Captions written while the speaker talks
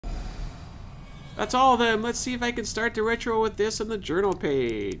That's all of them. Let's see if I can start the ritual with this on the journal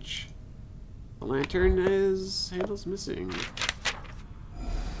page. The lantern handle's missing.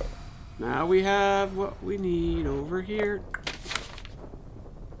 Now we have what we need over here.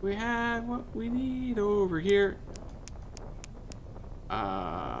 We have what we need over here.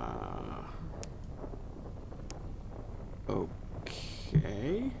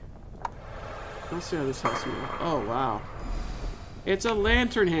 Okay. Let's see how this helps me. Oh, wow. It's a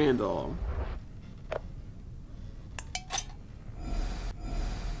lantern handle.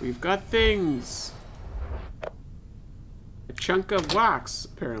 We've got things. A chunk of wax,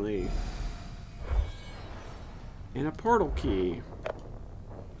 apparently. And a portal key.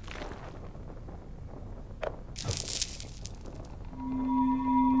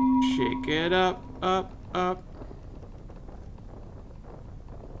 Shake it up, up, up.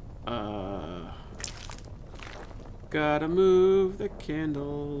 Gotta move the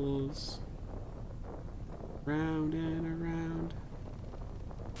candles. Round and around.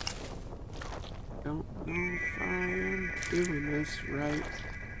 Don't know if I am doing this right.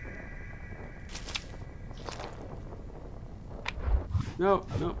 No,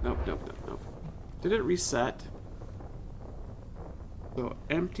 no, no, no, no, no. Did it reset? So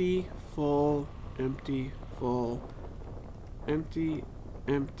empty, full, empty, full, empty,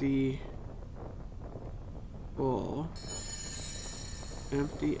 empty, full,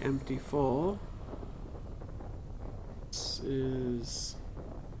 empty, empty, full. This is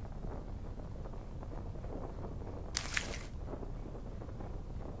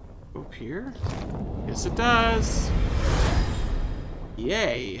up here? Yes, it does.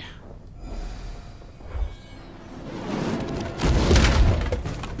 Yay.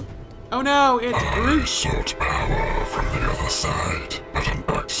 Oh no, it's Groot. I sought power from the other side, but an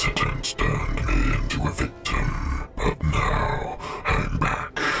accident turned me into a victim. But now I'm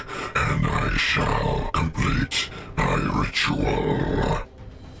back, and I shall complete my ritual.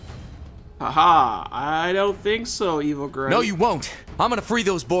 Haha, I don't think so, Evil Groot. No, you won't. I'm gonna free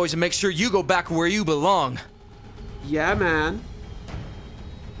those boys and make sure you go back where you belong. Yeah, man.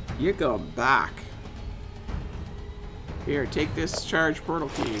 You're going back. Here, take this charged portal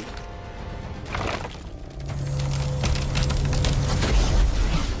key.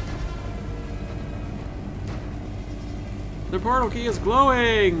 The portal key is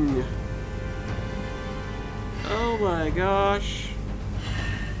glowing! Oh my gosh.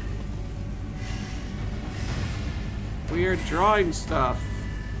 We are drawing stuff.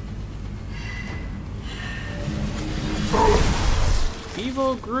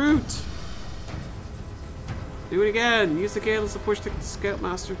 Evil Groot! Do it again! Use the candles to push the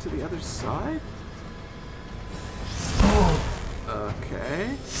Scoutmaster to the other side?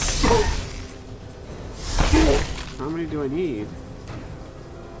 Okay. How many do I need?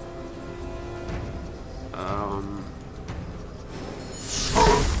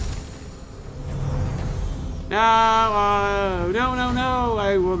 No, no, no, no!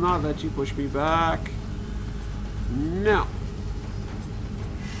 I will not let you push me back. No.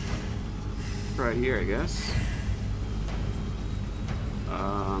 Right here, I guess.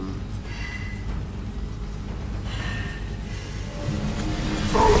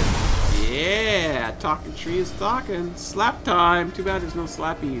 Yeah, talking tree is talking. Slap time. Too bad there's no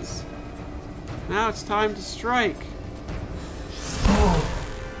slappies. Now it's time to strike.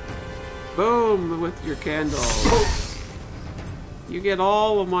 Boom with your candles. You get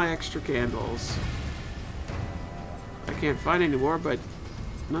all of my extra candles. I can't find any more, but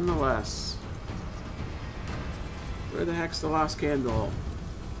nonetheless. Where the heck's the last candle?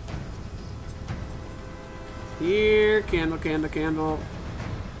 Here, candle, candle, candle.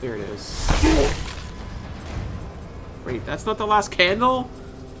 There it is. Wait, that's not the last candle?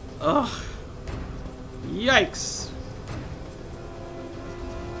 Ugh. Yikes.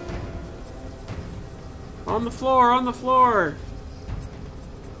 On the floor, on the floor.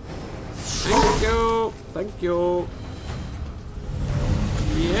 Thank you. Thank you.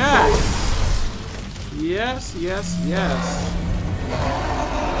 Yes. Yes, yes, yes.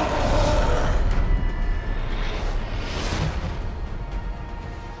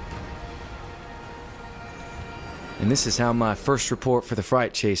 And this is how my first report for the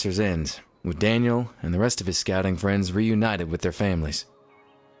Fright Chasers ends, with Daniel and the rest of his scouting friends reunited with their families.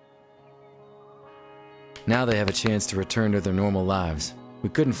 Now they have a chance to return to their normal lives. We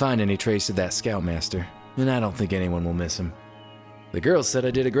couldn't find any trace of that Scoutmaster, and I don't think anyone will miss him. The girls said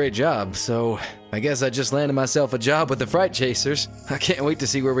I did a great job, so I guess I just landed myself a job with the Fright Chasers. I can't wait to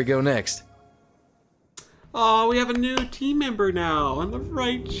see where we go next. Oh, we have a new team member now on the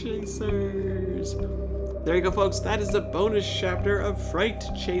Fright Chasers. There you go, folks. That is the bonus chapter of Fright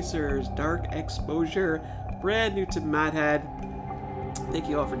Chasers, Dark Exposure. Brand new to Madhead. Thank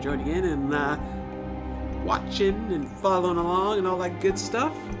you all for joining in and watching and following along and all that good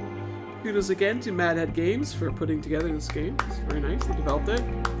stuff. Kudos again to Madhead Games for putting together this game. It's very nice. They developed it.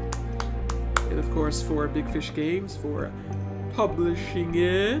 And of course for Big Fish Games for publishing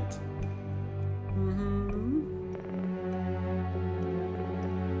it.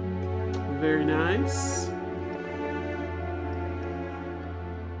 Very nice.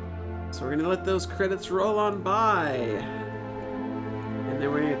 So we're gonna let those credits roll on by. And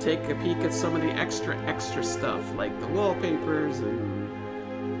then we're gonna take a peek at some of the extra stuff, like the wallpapers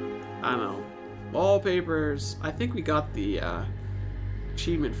and I don't know. Wallpapers. I think we got the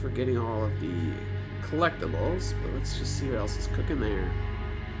achievement for getting all of the collectibles, but let's just see what else is cooking there.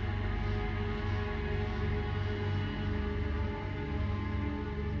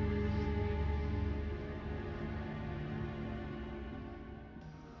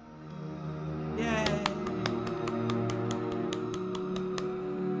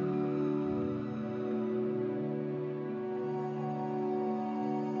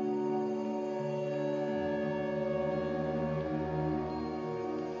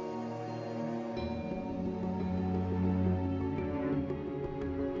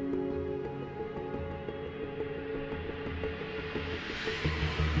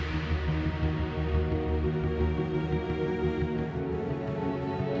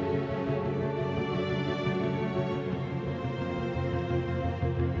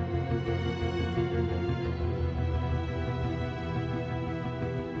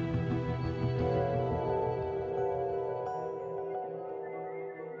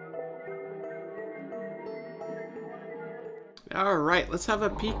 Alright, let's have a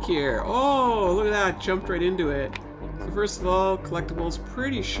peek here. Oh, look at that, jumped right into it. So first of all, collectibles,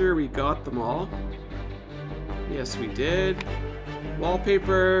 pretty sure we got them all. Yes, we did.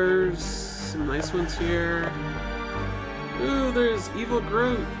 Wallpapers, some nice ones here. Ooh, there's Evil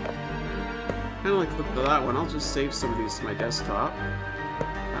Groot. I don't like the look of that one. I'll just save some of these to my desktop.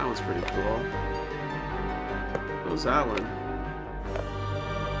 That one's pretty cool. What was that one?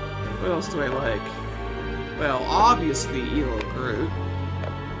 What else do I like? Well, obviously Evil Groot.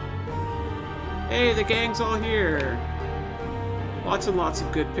 Hey, the gang's all here. Lots and lots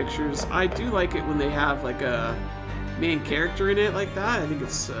of good pictures. I do like it when they have like a main character in it like that. I think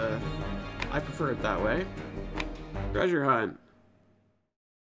it's, I prefer it that way. Treasure hunt.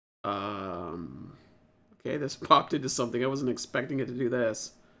 Okay, this popped into something. I wasn't expecting it to do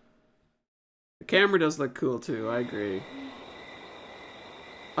this. The camera does look cool too, I agree.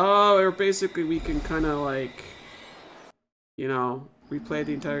 Oh, or basically we can kind of like, you know, replay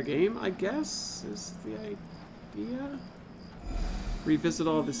the entire game, I guess, is the idea. Revisit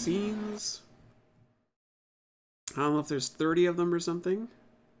all the scenes. I don't know if there's 30 of them or something.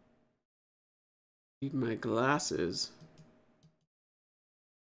 Need my glasses.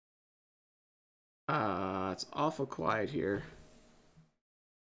 It's awful quiet here.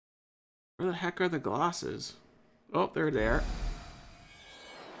 Where the heck are the glasses? Oh, they're there.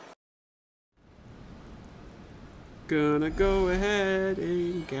 Gonna go ahead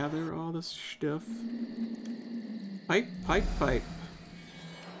and gather all this stuff. Pipe, pipe, pipe.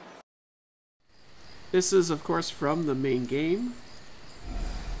 This is, of course, from the main game.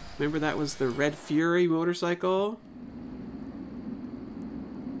 Remember that was the Red Fury motorcycle?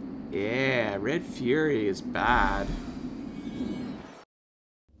 Yeah, Red Fury is bad.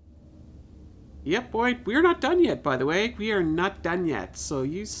 Yep, boy, we're not done yet, by the way. We are not done yet, so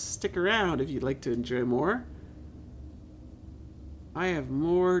you stick around if you'd like to enjoy more. I have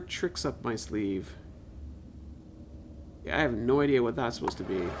more tricks up my sleeve. Yeah, I have no idea what that's supposed to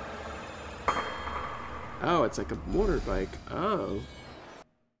be. Oh, it's like a motorbike. Oh.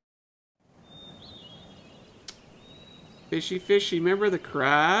 Fishy, fishy. Remember the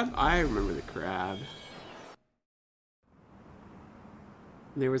crab? I remember the crab.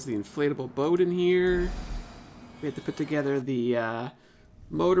 And there was the inflatable boat in here. We had to put together the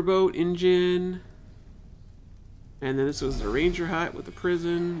motorboat engine. And then this was the ranger hut with the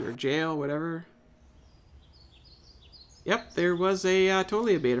prison or jail, whatever. Yep, there was a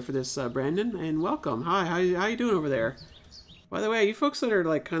totally a beta for this, Brandon, and welcome. Hi, how you doing over there? By the way, you folks that are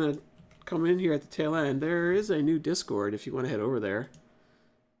like kind of coming in here at the tail end, there is a new Discord if you want to head over there.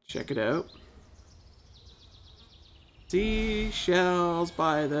 Check it out. Seashells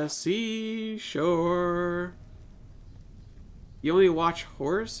by the seashore. You only watch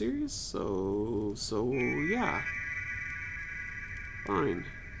horror series? So yeah. Fine.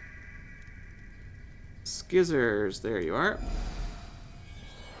 Skizzers, there you are.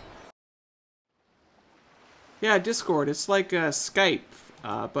 Yeah, Discord. It's like Skype,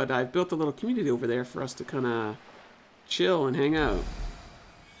 but I've built a little community over there for us to kind of chill and hang out.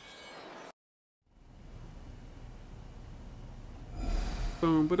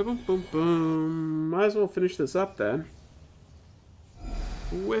 Boom, ba boom, boom, boom. Might as well finish this up then.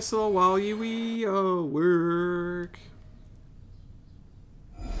 Whistle while you work.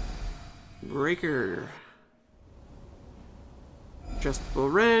 Breaker. Adjustable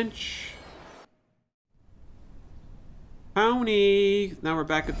wrench. Pony. Now we're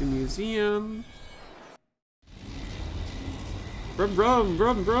back at the museum. Brum, brum,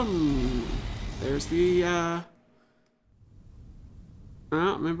 brum, brum. There's the, oh,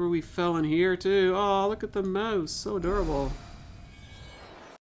 remember we fell in here too. Oh, look at the mouse. So adorable.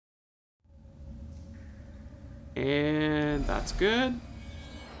 And that's good.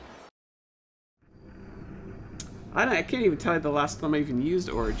 I can't even tell you the last time I even used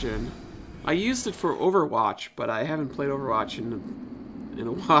Origin. I used it for Overwatch, but I haven't played Overwatch in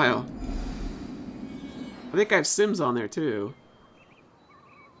a while. I think I have Sims on there too.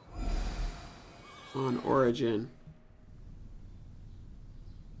 On Origin.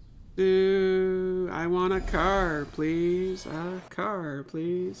 I want a car, please. A car,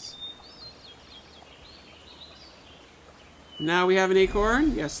 please. Now we have an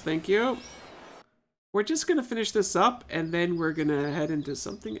acorn. Yes, thank you. We're just gonna finish this up, and then we're gonna head into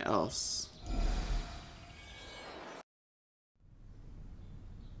something else.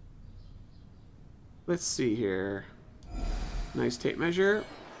 Let's see here. Nice tape measure.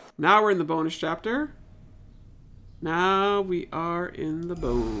 Now we're in the bonus chapter. Now we are in the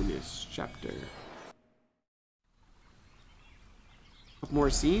bonus chapter. Couple more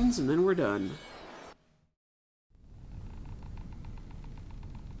scenes, and then we're done.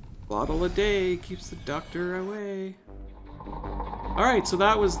 Bottle a day keeps the doctor away. Alright, so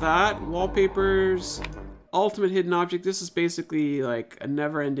that was that. Wallpapers, ultimate hidden object. This is basically like a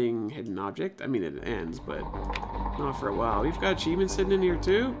never-ending hidden object. I mean, it ends, but not for a while. We've got achievements hidden in here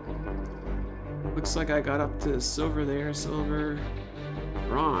too. Looks like I got up to silver there. Silver,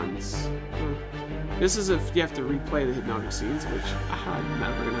 bronze. Huh. This is if you have to replay the hidden object scenes, which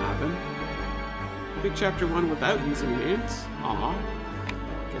never gonna happen. Big chapter 1 without using hands. Aw.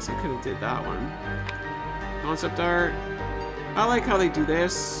 Guess I could have did that one. Concept art. I like how they do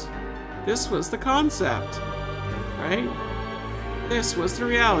this. This was the concept, right? This was the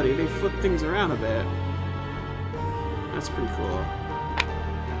reality. They flip things around a bit. That's pretty cool.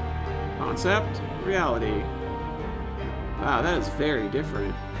 Concept, reality. Wow, that is very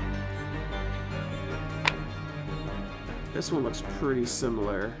different. This one looks pretty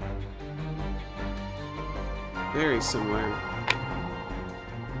similar. Very similar.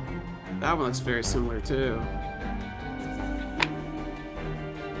 That one looks very similar too.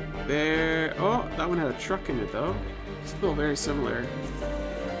 There. Oh, that one had a truck in it though. Still very similar.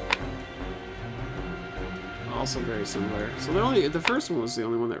 Also very similar. So the first one was the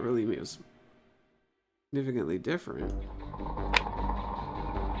only one that really was significantly different.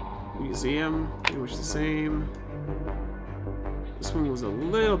 Museum, pretty much the same. This one was a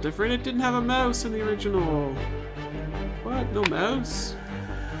little different. It didn't have a mouse in the original. What? No mouse?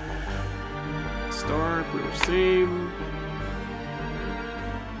 Store, pretty much same.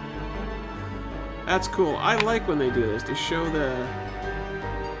 That's cool. I like when they do this. They show the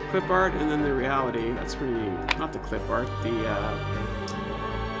clip art and then the reality. That's pretty neat. Not the clip art, the,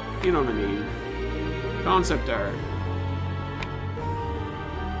 you know what I mean. Concept art.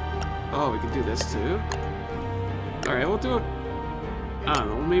 Oh, we can do this too. Alright, we'll do it. I don't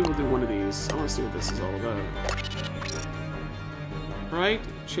know, maybe we'll do one of these. I want to see what this is all about. Fright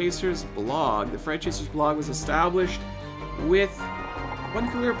Chasers blog. The Fright Chasers blog was established with one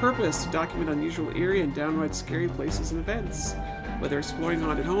clear purpose: to document unusual, eerie, and downright scary places and events. Whether exploring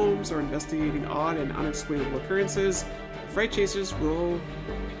haunted homes or investigating odd and unexplainable occurrences, the Fright Chasers will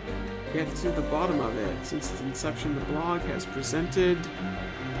get to the bottom of it. Since its inception, the blog has presented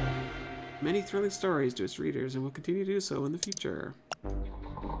many thrilling stories to its readers and will continue to do so in the future.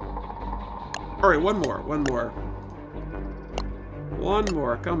 Alright, one more. One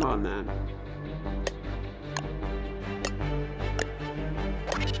more, come on then.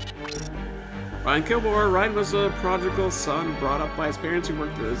 Ryan Kilbourn. Ryan was a prodigal son brought up by his parents who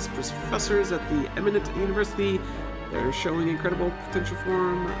worked as professors at the eminent university. They're showing incredible potential for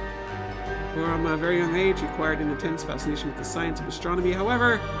him. From a very young age, he acquired an intense fascination with the science of astronomy.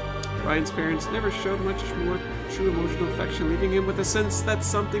 However, Ryan's parents never showed much more true emotional affection, leaving him with a sense that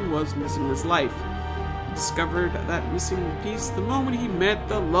something was missing in his life. He discovered that missing piece the moment he met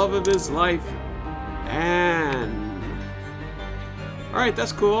the love of his life, Anne. Alright,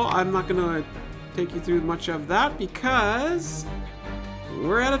 that's cool. I'm not gonna take you through much of that because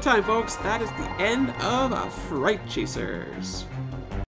we're out of time, folks. That is the end of Fright Chasers.